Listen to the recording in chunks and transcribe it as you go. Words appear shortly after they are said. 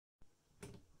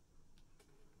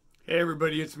Hey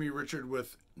everybody, it's me Richard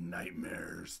with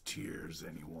Nightmares, Tears,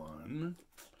 Anyone?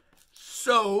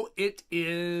 So it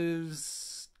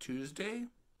is Tuesday,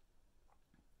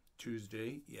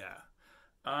 yeah.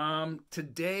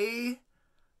 Today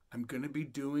I'm gonna be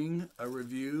doing a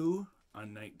review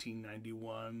on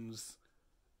 1991's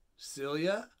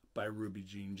Celia by Ruby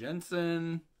Jean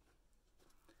Jensen.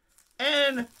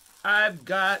 And I've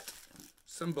got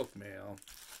some book mail.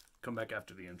 Come back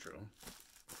after the intro.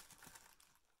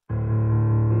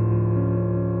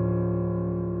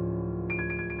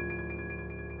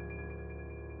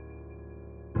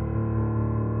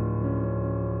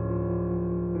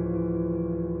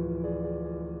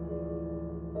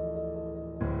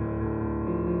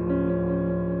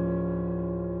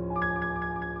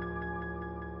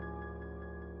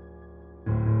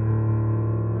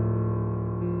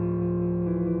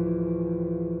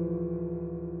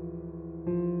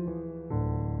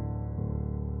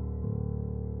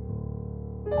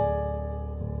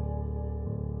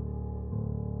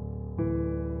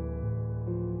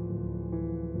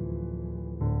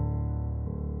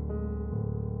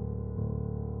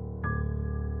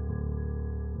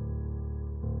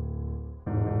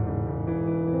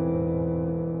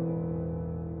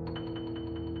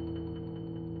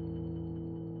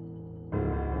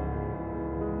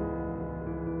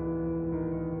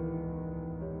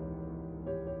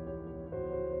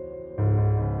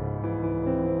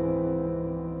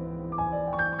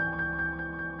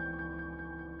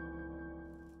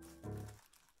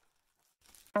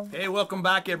 Hey, welcome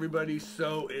back everybody.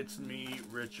 So it's me,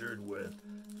 Richard, with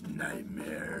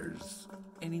Nightmares.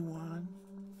 Anyone?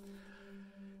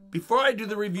 Before I do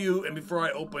the review and before I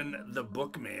open the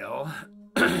book mail,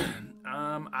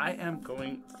 I am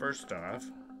going first off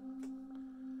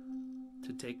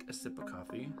to take a sip of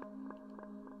coffee.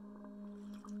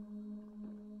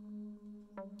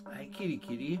 Hi, kitty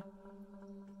kitty.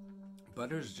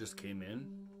 Butters just came in.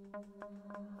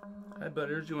 Hi,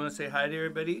 Butters. You want to say hi to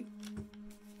everybody?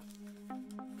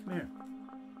 Come here.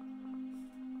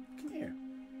 Come here.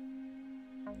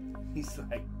 He's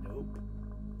like, nope.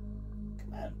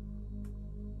 Come on.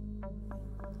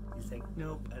 He's like,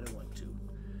 nope, I don't want to.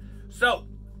 So,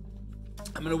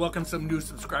 I'm going to welcome some new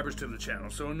subscribers to the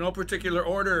channel. So, in no particular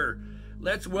order,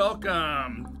 let's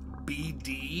welcome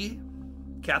BD,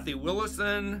 Kathy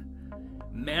Willison,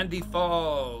 Mandy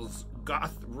Falls,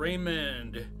 Goth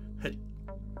Raymond,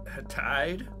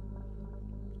 Hatide,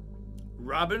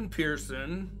 Robin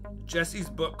Pearson, Jesse's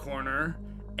Book Corner,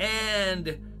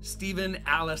 and Stephen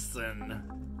Allison.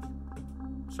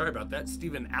 Sorry about that,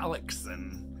 Stephen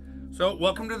Alexson. So,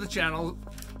 welcome to the channel.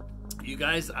 You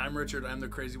guys, I'm Richard. I'm the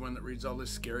crazy one that reads all this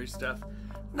scary stuff.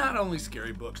 Not only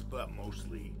scary books, but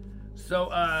mostly. So,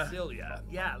 Celia.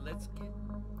 Yeah, let's get...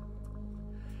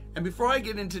 And before I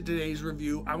get into today's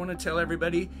review, I want to tell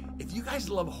everybody, if you guys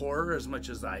love horror as much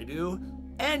as I do,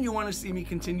 and you want to see me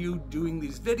continue doing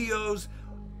these videos,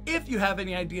 if you have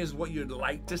any ideas what you'd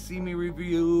like to see me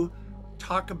review,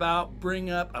 talk about,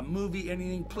 bring up, a movie,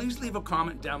 anything, please leave a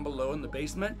comment down below in the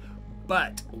basement.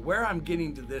 But where I'm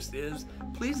getting to this is,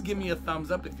 please give me a thumbs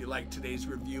up if you like today's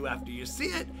review after you see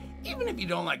it, even if you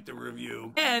don't like the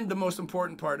review. And the most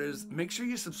important part is, make sure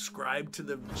you subscribe to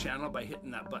the channel by hitting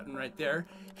that button right there.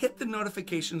 Hit the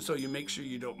notification so you make sure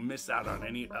you don't miss out on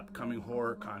any upcoming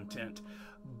horror content.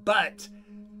 But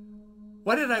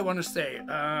what did I want to say?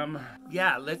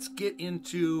 Yeah, let's get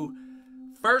into,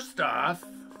 first off,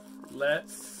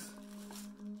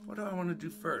 what do I want to do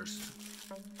first?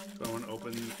 Do I want to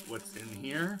open what's in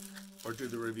here or do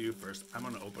the review first? I'm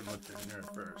going to open what's in here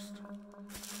first.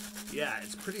 Yeah,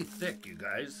 it's pretty thick, you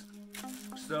guys.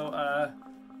 So,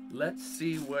 let's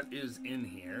see what is in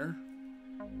here.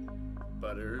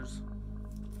 Butters.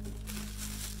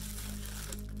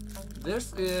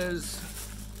 This is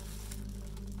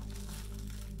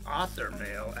author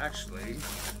mail, actually.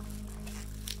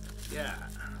 Yeah.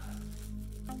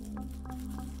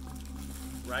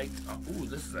 Right. Ooh,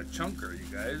 this is a chunker, you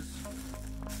guys.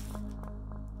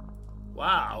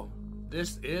 Wow.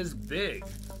 This is big.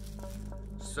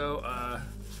 So,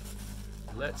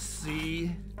 let's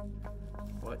see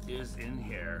what is in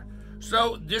here.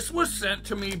 So, this was sent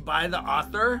to me by the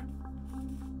author.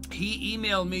 He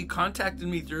emailed me, contacted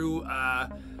me through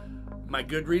my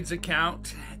Goodreads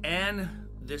account and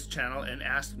this channel and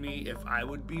asked me if I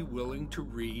would be willing to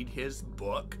read his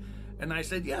book. And I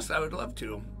said, yes, I would love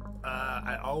to.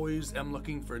 I always am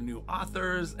looking for new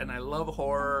authors and I love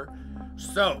horror.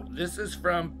 So this is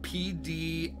from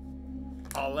P.D.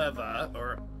 Alleva,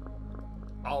 or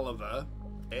Alleva,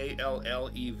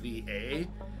 A-L-L-E-V-A.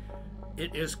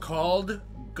 It is called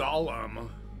Golem.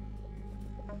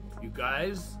 You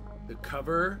guys, The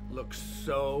cover looks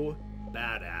so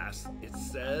badass. It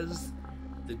says,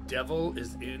 "The devil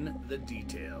is in the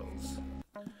details."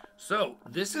 So,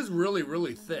 this is really,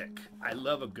 really thick. I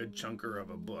love a good chunker of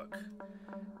a book.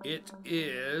 It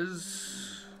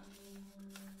is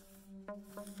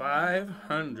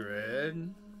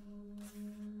 500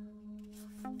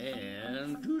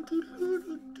 and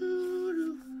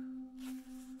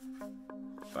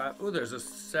there's a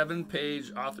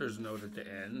 7-page author's note at the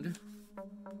end.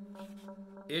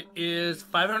 It is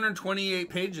 528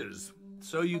 pages.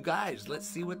 So you guys, let's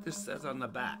see what this says on the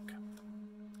back.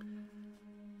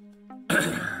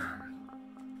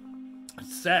 It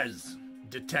says,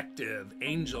 detective,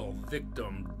 angel,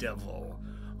 victim, devil.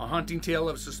 A haunting tale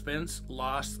of suspense,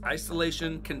 loss,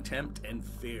 isolation, contempt, and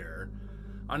fear.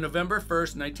 On November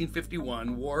 1st,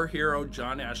 1951, war hero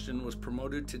John Ashton was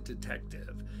promoted to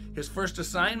detective. His first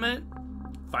assignment?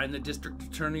 Find the district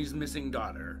attorney's missing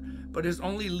daughter. But his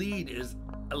only lead is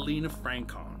Alina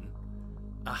Francon,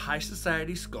 a high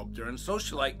society sculptor and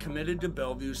socialite committed to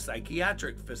Bellevue's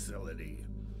psychiatric facility.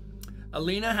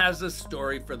 Alina has a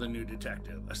story for the new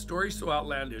detective, a story so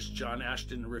outlandish John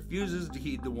Ashton refuses to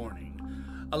heed the warning.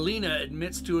 Alina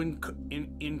admits to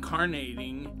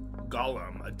incarnating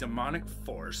Gollum, a demonic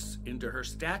force, into her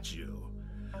statue.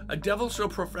 A devil so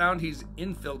profound he's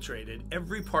infiltrated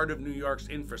every part of New York's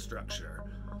infrastructure.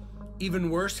 Even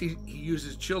worse, he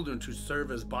uses children to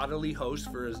serve as bodily hosts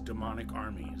for his demonic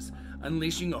armies,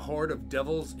 unleashing a horde of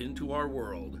devils into our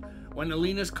world. When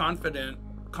Alina's confidant,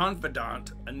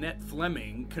 Annette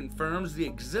Fleming, confirms the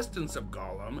existence of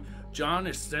Gollum, John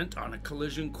is sent on a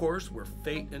collision course where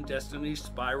fate and destiny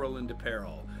spiral into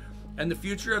peril, and the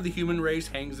future of the human race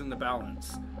hangs in the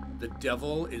balance. The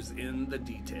devil is in the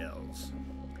details.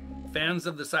 Fans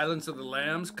of The Silence of the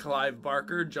Lambs, Clive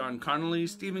Barker, John Connolly,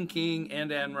 Stephen King,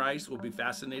 and Anne Rice will be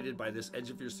fascinated by this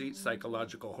edge-of-your-seat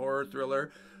psychological horror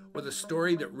thriller with a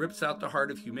story that rips out the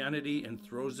heart of humanity and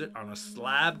throws it on a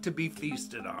slab to be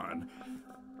feasted on.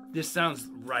 This sounds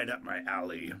right up my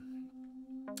alley.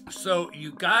 So,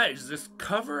 you guys, this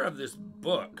cover of this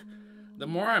book, the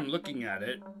more I'm looking at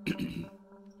it,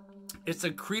 it's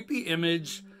a creepy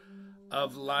image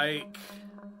of like...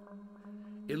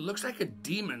 It looks like a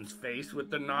demon's face with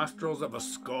the nostrils of a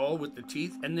skull with the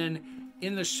teeth. And then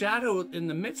in the shadow, in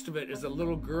the midst of it, is a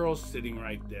little girl sitting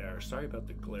right there. Sorry about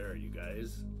the glare, you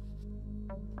guys.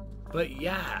 But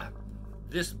yeah,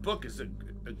 this book is a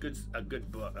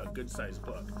good book, a good sized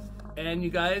book. And you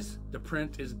guys, the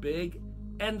print is big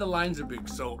and the lines are big.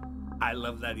 So I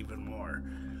love that even more.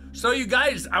 So you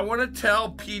guys, I want to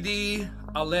tell PD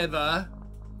Aleva,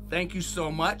 thank you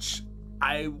so much.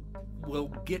 I will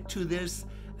get to this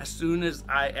as soon as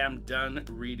I am done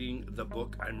reading the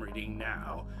book I'm reading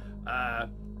now.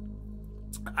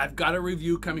 I've got a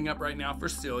review coming up right now for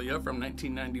Celia from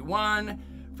 1991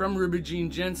 from Ruby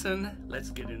Jean Jensen. Let's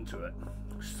get into it.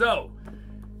 So,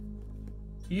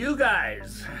 you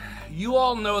guys, you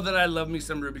all know that I love me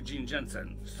some Ruby Jean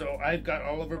Jensen. So I've got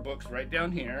all of her books right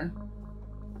down here.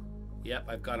 Yep,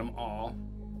 I've got them all.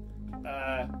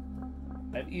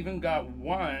 I've even got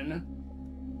one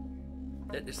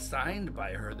that is signed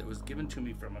by her that was given to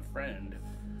me from a friend.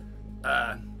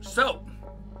 So,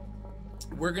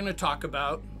 we're going to talk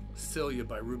about Celia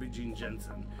by Ruby Jean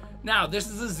Jensen. Now, this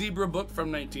is a zebra book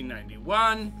from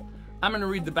 1991. I'm going to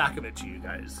read the back of it to you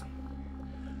guys.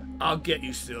 I'll get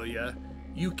you, Celia.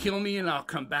 You kill me and I'll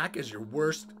come back as your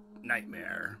worst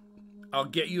nightmare. I'll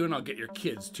get you and I'll get your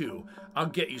kids too. I'll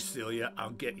get you, Celia. I'll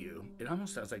get you. It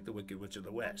almost sounds like the Wicked Witch of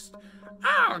the West.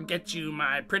 I'll get you,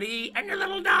 my pretty, and your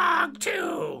little dog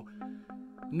too.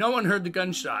 No one heard the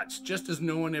gunshots, just as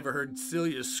no one ever heard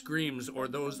Celia's screams or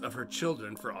those of her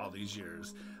children for all these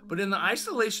years. But in the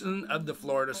isolation of the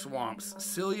Florida swamps,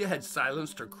 Celia had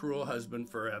silenced her cruel husband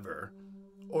forever.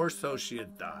 Or so she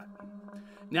had thought.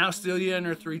 Now Celia and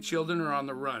her 3 children are on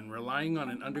the run, relying on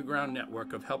an underground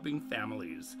network of helping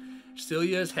families.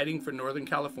 Celia is heading for Northern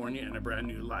California in a brand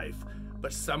new life,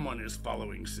 but someone is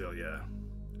following Celia.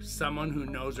 Someone who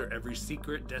knows her every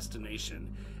secret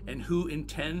destination and who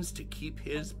intends to keep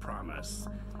his promise.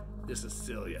 This is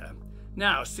Celia.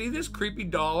 Now, see this creepy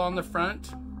doll on the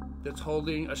front that's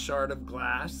holding a shard of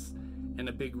glass and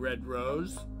a big red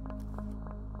rose?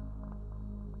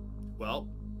 Well,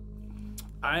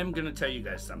 I'm going to tell you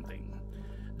guys something.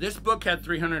 This book had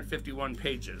 351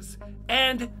 pages,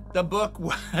 and the book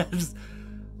was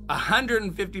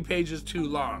 150 pages too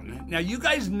long. Now, you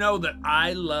guys know that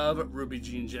I love Ruby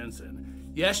Jean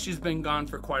Jensen. Yes, she's been gone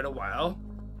for quite a while.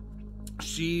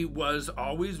 She was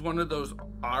always one of those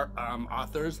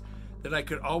authors that I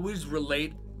could always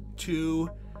relate to.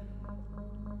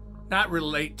 not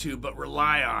relate to, but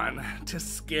rely on to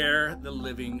scare the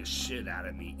living shit out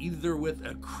of me, either with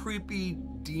a creepy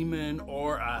demon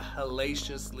or a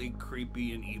hellaciously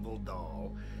creepy and evil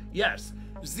doll. Yes,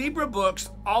 Zebra books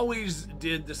always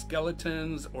did the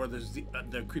skeletons or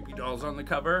the creepy dolls on the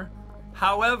cover.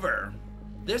 However,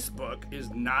 this book is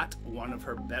not one of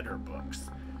her better books.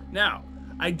 Now,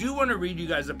 I do want to read you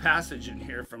guys a passage in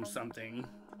here from something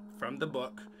from the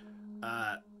book.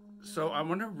 So I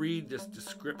want to read this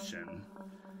description.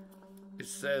 It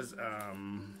says,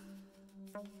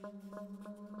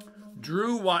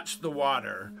 Drew watched the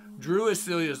water. Drew is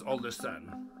Celia's oldest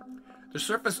son. The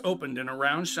surface opened and a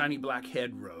round, shiny black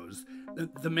head rose.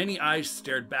 The many eyes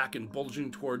stared back and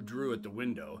bulging toward Drew at the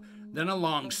window. Then a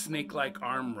long, snake-like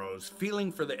arm rose,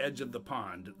 feeling for the edge of the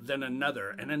pond. Then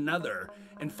another and another.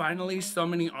 And finally, so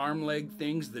many arm-leg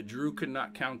things that Drew could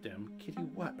not count them. Kitty,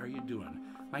 what are you doing?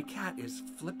 My cat is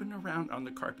flipping around on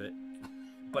the carpet.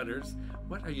 Butters,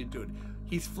 what are you doing?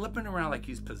 He's flipping around like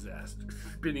he's possessed.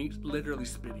 Spinning, literally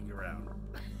spinning around.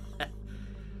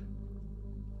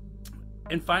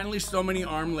 And finally, so many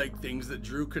arm-leg things that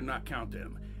Drew could not count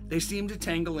them. They seemed to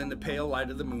tangle in the pale light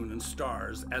of the moon and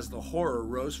stars as the horror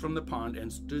rose from the pond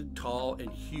and stood tall and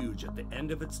huge at the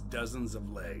end of its dozens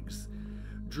of legs.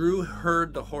 Drew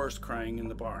heard the horse crying in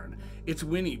the barn, its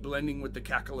whinny blending with the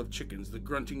cackle of chickens, the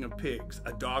grunting of pigs.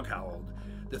 A dog howled.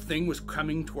 The thing was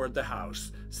coming toward the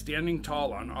house, standing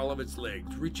tall on all of its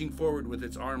legs, reaching forward with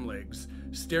its arm legs,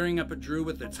 staring up at Drew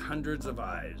with its hundreds of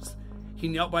eyes. He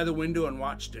knelt by the window and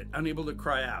watched it, unable to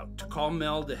cry out, to call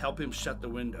Mel to help him shut the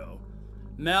window.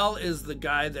 Mel is the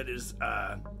guy that is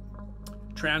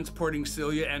transporting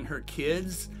Celia and her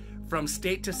kids from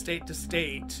state to state to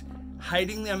state,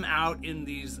 hiding them out in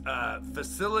these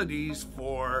facilities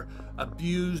for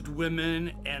abused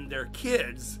women and their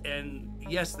kids. And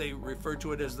yes, they refer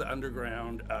to it as the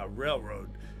Underground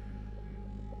Railroad.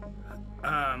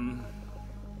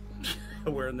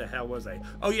 Where in the hell was I?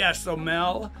 Oh yeah, so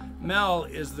Mel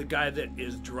is the guy that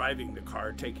is driving the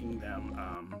car, taking them.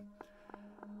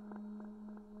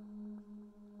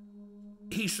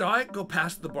 He saw it go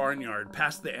past the barnyard,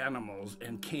 past the animals,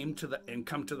 and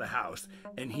come to the house,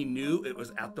 and he knew it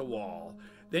was at the wall.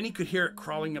 Then he could hear it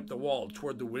crawling up the wall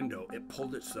toward the window. It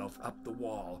pulled itself up the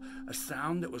wall, a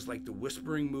sound that was like the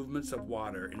whispering movements of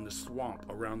water in the swamp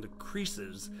around the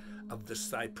creases of the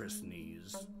cypress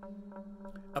knees.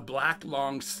 A black,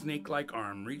 long, snake-like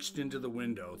arm reached into the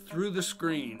window, through the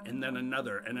screen, and then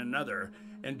another,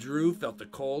 and Drew felt the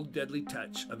cold, deadly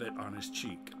touch of it on his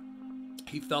cheek.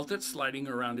 He felt it sliding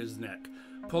around his neck,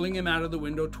 pulling him out of the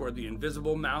window toward the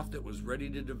invisible mouth that was ready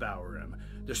to devour him.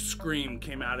 The scream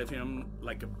came out of him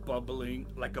like a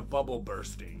bubble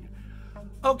bursting.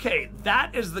 Okay,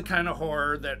 that is the kind of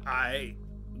horror that I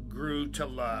grew to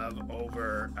love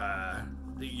over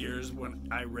the years when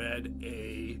I read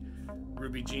a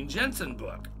Ruby Jean Jensen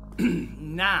book.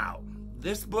 Now,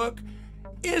 this book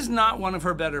is not one of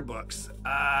her better books.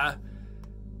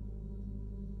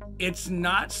 It's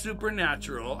not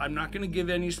supernatural. I'm not going to give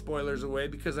any spoilers away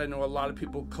because I know a lot of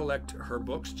people collect her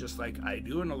books just like I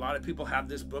do, and a lot of people have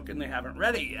this book and they haven't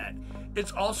read it yet.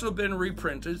 It's also been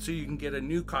reprinted, so you can get a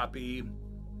new copy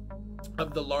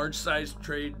of the large size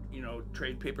trade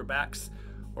paperbacks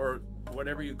or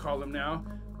whatever you call them now.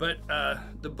 But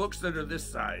the books that are this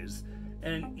size,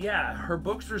 and yeah, her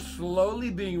books are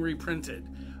slowly being reprinted.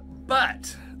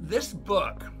 But this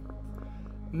book,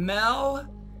 Mel,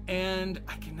 and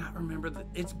I cannot remember,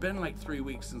 it's been like 3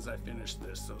 weeks since I finished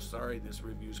this, so sorry this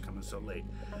review's coming so late.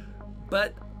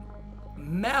 But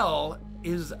Mel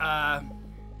is,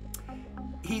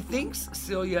 he thinks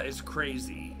Celia is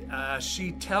crazy.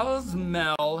 She tells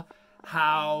Mel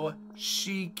how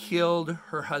she killed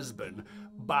her husband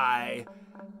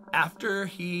after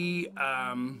he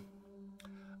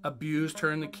abused her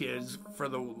and the kids for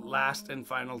the last and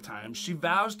final time. She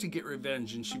vows to get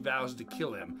revenge and she vows to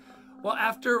kill him. Well,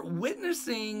 after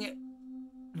witnessing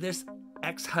this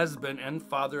ex-husband and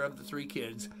father of the 3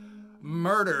 kids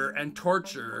murder and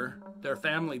torture their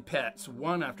family pets,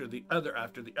 one after the other,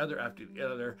 after the other, after the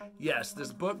other, yes,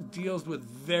 this book deals with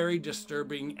very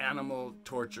disturbing animal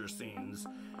torture scenes.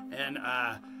 And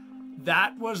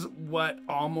that was what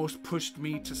almost pushed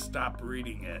me to stop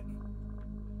reading it.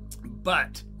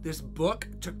 But this book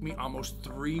took me almost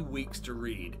 3 weeks to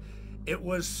read. It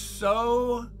was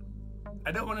so,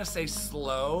 I don't want to say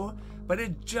slow, but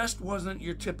it just wasn't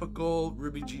your typical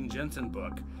Ruby Jean Jensen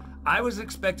book. I was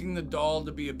expecting the doll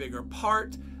to be a bigger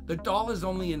part. The doll is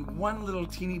only in one little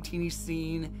teeny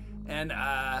scene, and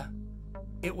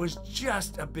it was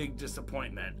just a big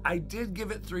disappointment. I did give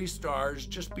it 3 stars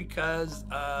just because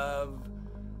of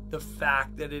the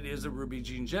fact that it is a Ruby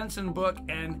Jean Jensen book,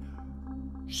 and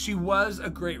she was a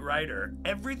great writer.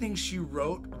 Everything she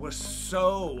wrote was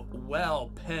so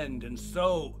well penned and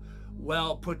so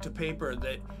well put to paper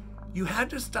that you had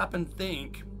to stop and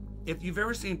think. If you've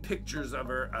ever seen pictures of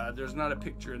her, there's not a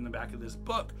picture in the back of this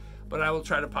book, but I will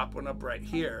try to pop one up right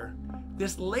here.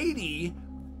 This lady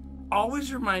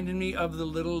always reminded me of the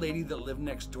little lady that lived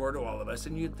next door to all of us,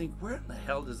 and you'd think, where in the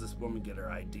hell does this woman get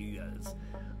her ideas?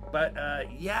 But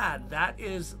yeah, that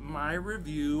is my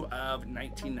review of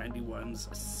 1991's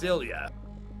Celia.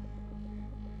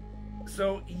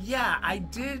 So yeah, I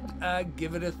did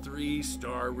give it a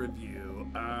 3-star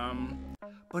review,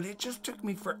 but it just took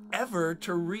me forever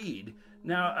to read.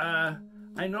 Now,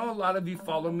 I know a lot of you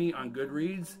follow me on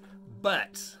Goodreads,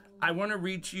 but I want to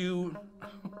read to you.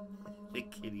 The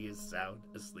kitty is sound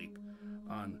asleep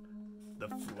on the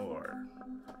floor.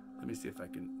 Let me see if I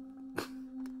can.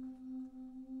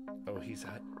 Oh, he's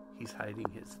hiding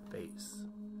his face.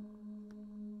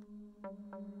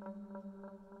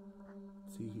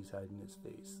 See, he's hiding his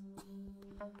face.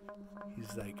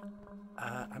 He's like,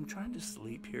 I'm trying to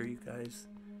sleep here, you guys.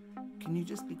 Can you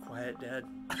just be quiet, Dad?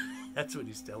 That's what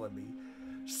he's telling me.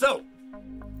 So,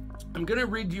 I'm gonna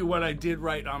read you what I did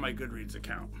write on my Goodreads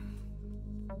account.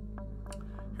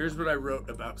 Here's what I wrote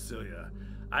about Celia.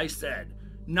 I said,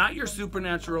 not your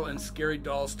supernatural and scary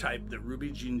dolls type that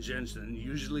Ruby Jean Jensen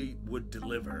usually would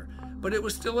deliver, but it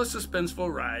was still a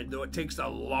suspenseful ride, though it takes a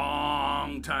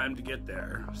long time to get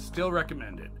there. Still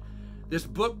recommend it. This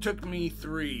book took me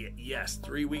 3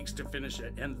 weeks to finish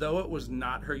it, and though it was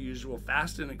not her usual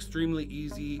fast and extremely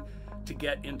easy to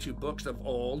get into books of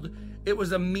old, it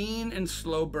was a mean and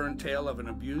slow burn tale of an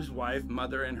abused wife,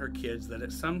 mother, and her kids that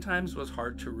it sometimes was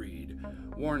hard to read.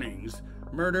 Warnings: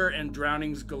 murder and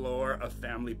drownings galore of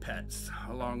family pets,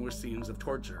 along with scenes of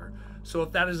torture. So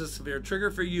if that is a severe trigger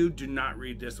for you, do not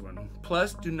read this one.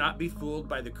 Plus, do not be fooled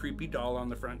by the creepy doll on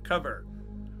the front cover.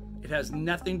 It has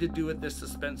nothing to do with this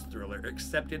suspense thriller,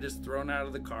 except it is thrown out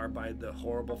of the car by the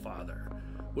horrible father.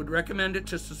 Would recommend it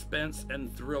to suspense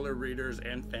and thriller readers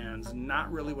and fans,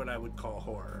 not really what I would call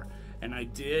horror. And I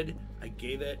did. I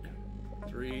gave it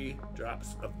 3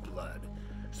 drops of blood.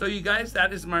 So you guys,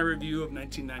 that is my review of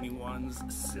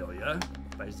 1991's Celia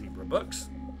by Zebra Books.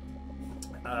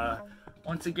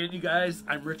 Once again, you guys,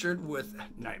 I'm Richard with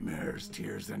Nightmares,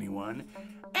 Tears, Anyone.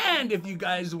 And if you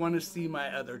guys want to see my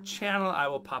other channel, I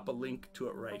will pop a link to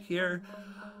it right here.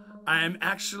 I'm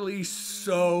actually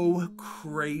so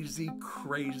crazy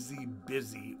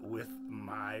busy with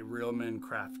my Real Men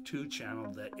Craft 2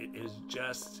 channel that it is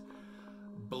just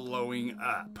blowing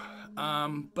up.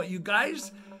 But you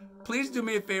guys, please do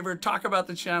me a favor, talk about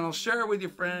the channel, share it with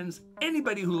your friends,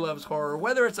 anybody who loves horror,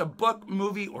 whether it's a book,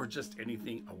 movie, or just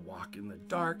anything, a walk in the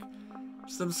dark.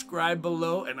 Subscribe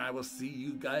below, and I will see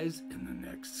you guys in the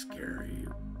next scary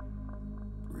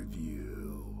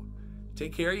review.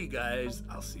 Take care, you guys.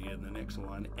 I'll see you in the next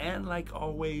one. And like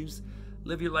always,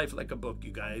 live your life like a book,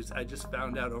 you guys. I just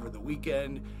found out over the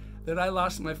weekend that I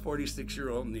lost my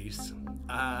 46-year-old niece.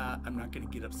 I'm not going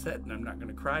to get upset and I'm not going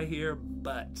to cry here,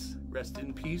 but rest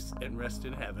in peace and rest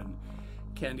in heaven.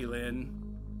 Candyland,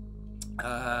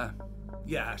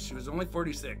 yeah, she was only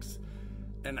 46,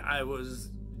 and I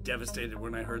was devastated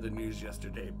when I heard the news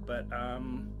yesterday. But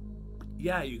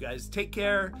yeah, you guys, take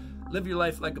care, live your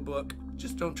life like a book,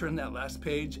 just don't turn that last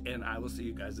page, and I will see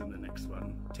you guys in the next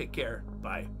one. Take care.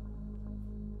 Bye.